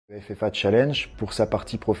Le FFA Challenge, pour sa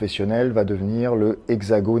partie professionnelle, va devenir le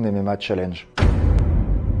HEXAGONE MMA Challenge.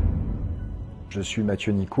 Je suis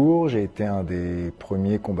Mathieu Nicourt, j'ai été un des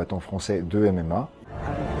premiers combattants français de MMA.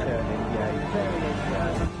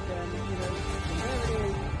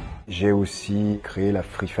 J'ai aussi créé la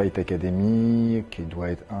Free Fight Academy, qui doit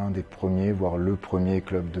être un des premiers, voire le premier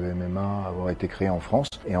club de MMA à avoir été créé en France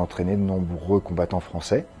et entraîné de nombreux combattants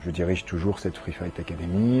français. Je dirige toujours cette Free Fight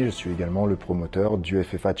Academy, je suis également le promoteur du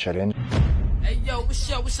FFA Challenge.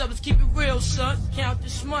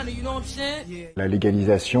 La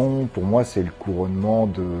légalisation, pour moi, c'est le couronnement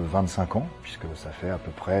de 25 ans, puisque ça fait à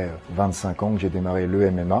peu près 25 ans que j'ai démarré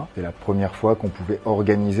le MMA. C'est la première fois qu'on pouvait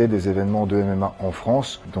organiser des événements de MMA en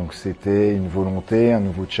France, donc c'était une volonté, un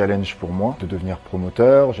nouveau challenge pour moi de devenir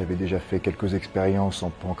promoteur. J'avais déjà fait quelques expériences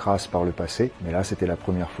en pancrace par le passé, mais là c'était la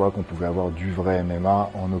première fois qu'on pouvait avoir du vrai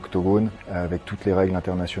MMA en octogone, avec toutes les règles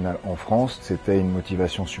internationales en France. C'était une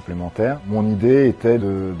motivation supplémentaire. Mon idée était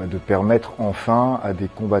de permettre enfin à des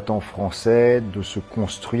combattants français de se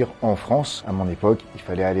construire en France. À mon époque, il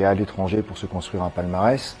fallait aller à l'étranger pour se construire un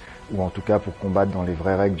palmarès, ou en tout cas pour combattre dans les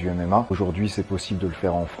vraies règles du MMA. Aujourd'hui, c'est possible de le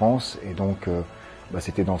faire en France, et donc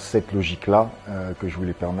c'était dans cette logique-là que je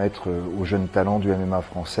voulais permettre aux jeunes talents du MMA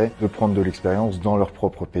français de prendre de l'expérience dans leur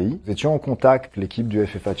propre pays. Nous étions en contact, l'équipe du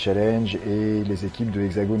FFA Challenge et les équipes de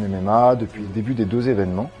HEXAGONE MMA, depuis le début des deux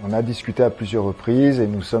événements. On a discuté à plusieurs reprises et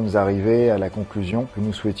nous sommes arrivés à la conclusion que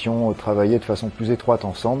nous souhaitions travailler de façon plus étroite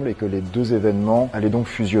ensemble et que les deux événements allaient donc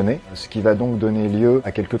fusionner, ce qui va donc donner lieu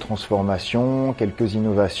à quelques transformations, quelques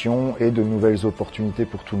innovations et de nouvelles opportunités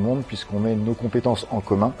pour tout le monde, puisqu'on met nos compétences en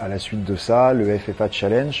commun. À la suite de ça, le FFA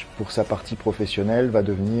Challenge, pour sa partie professionnelle, va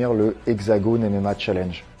devenir le HEXAGONE MMA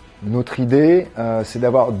Challenge. Notre idée, c'est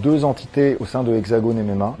d'avoir deux entités au sein de HEXAGONE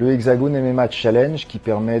MMA. Le HEXAGONE MMA Challenge qui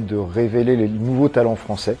permet de révéler les nouveaux talents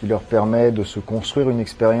français, qui leur permet de se construire une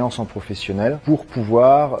expérience en professionnel pour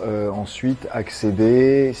pouvoir ensuite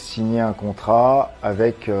accéder, signer un contrat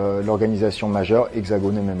avec l'organisation majeure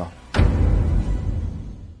HEXAGONE MMA.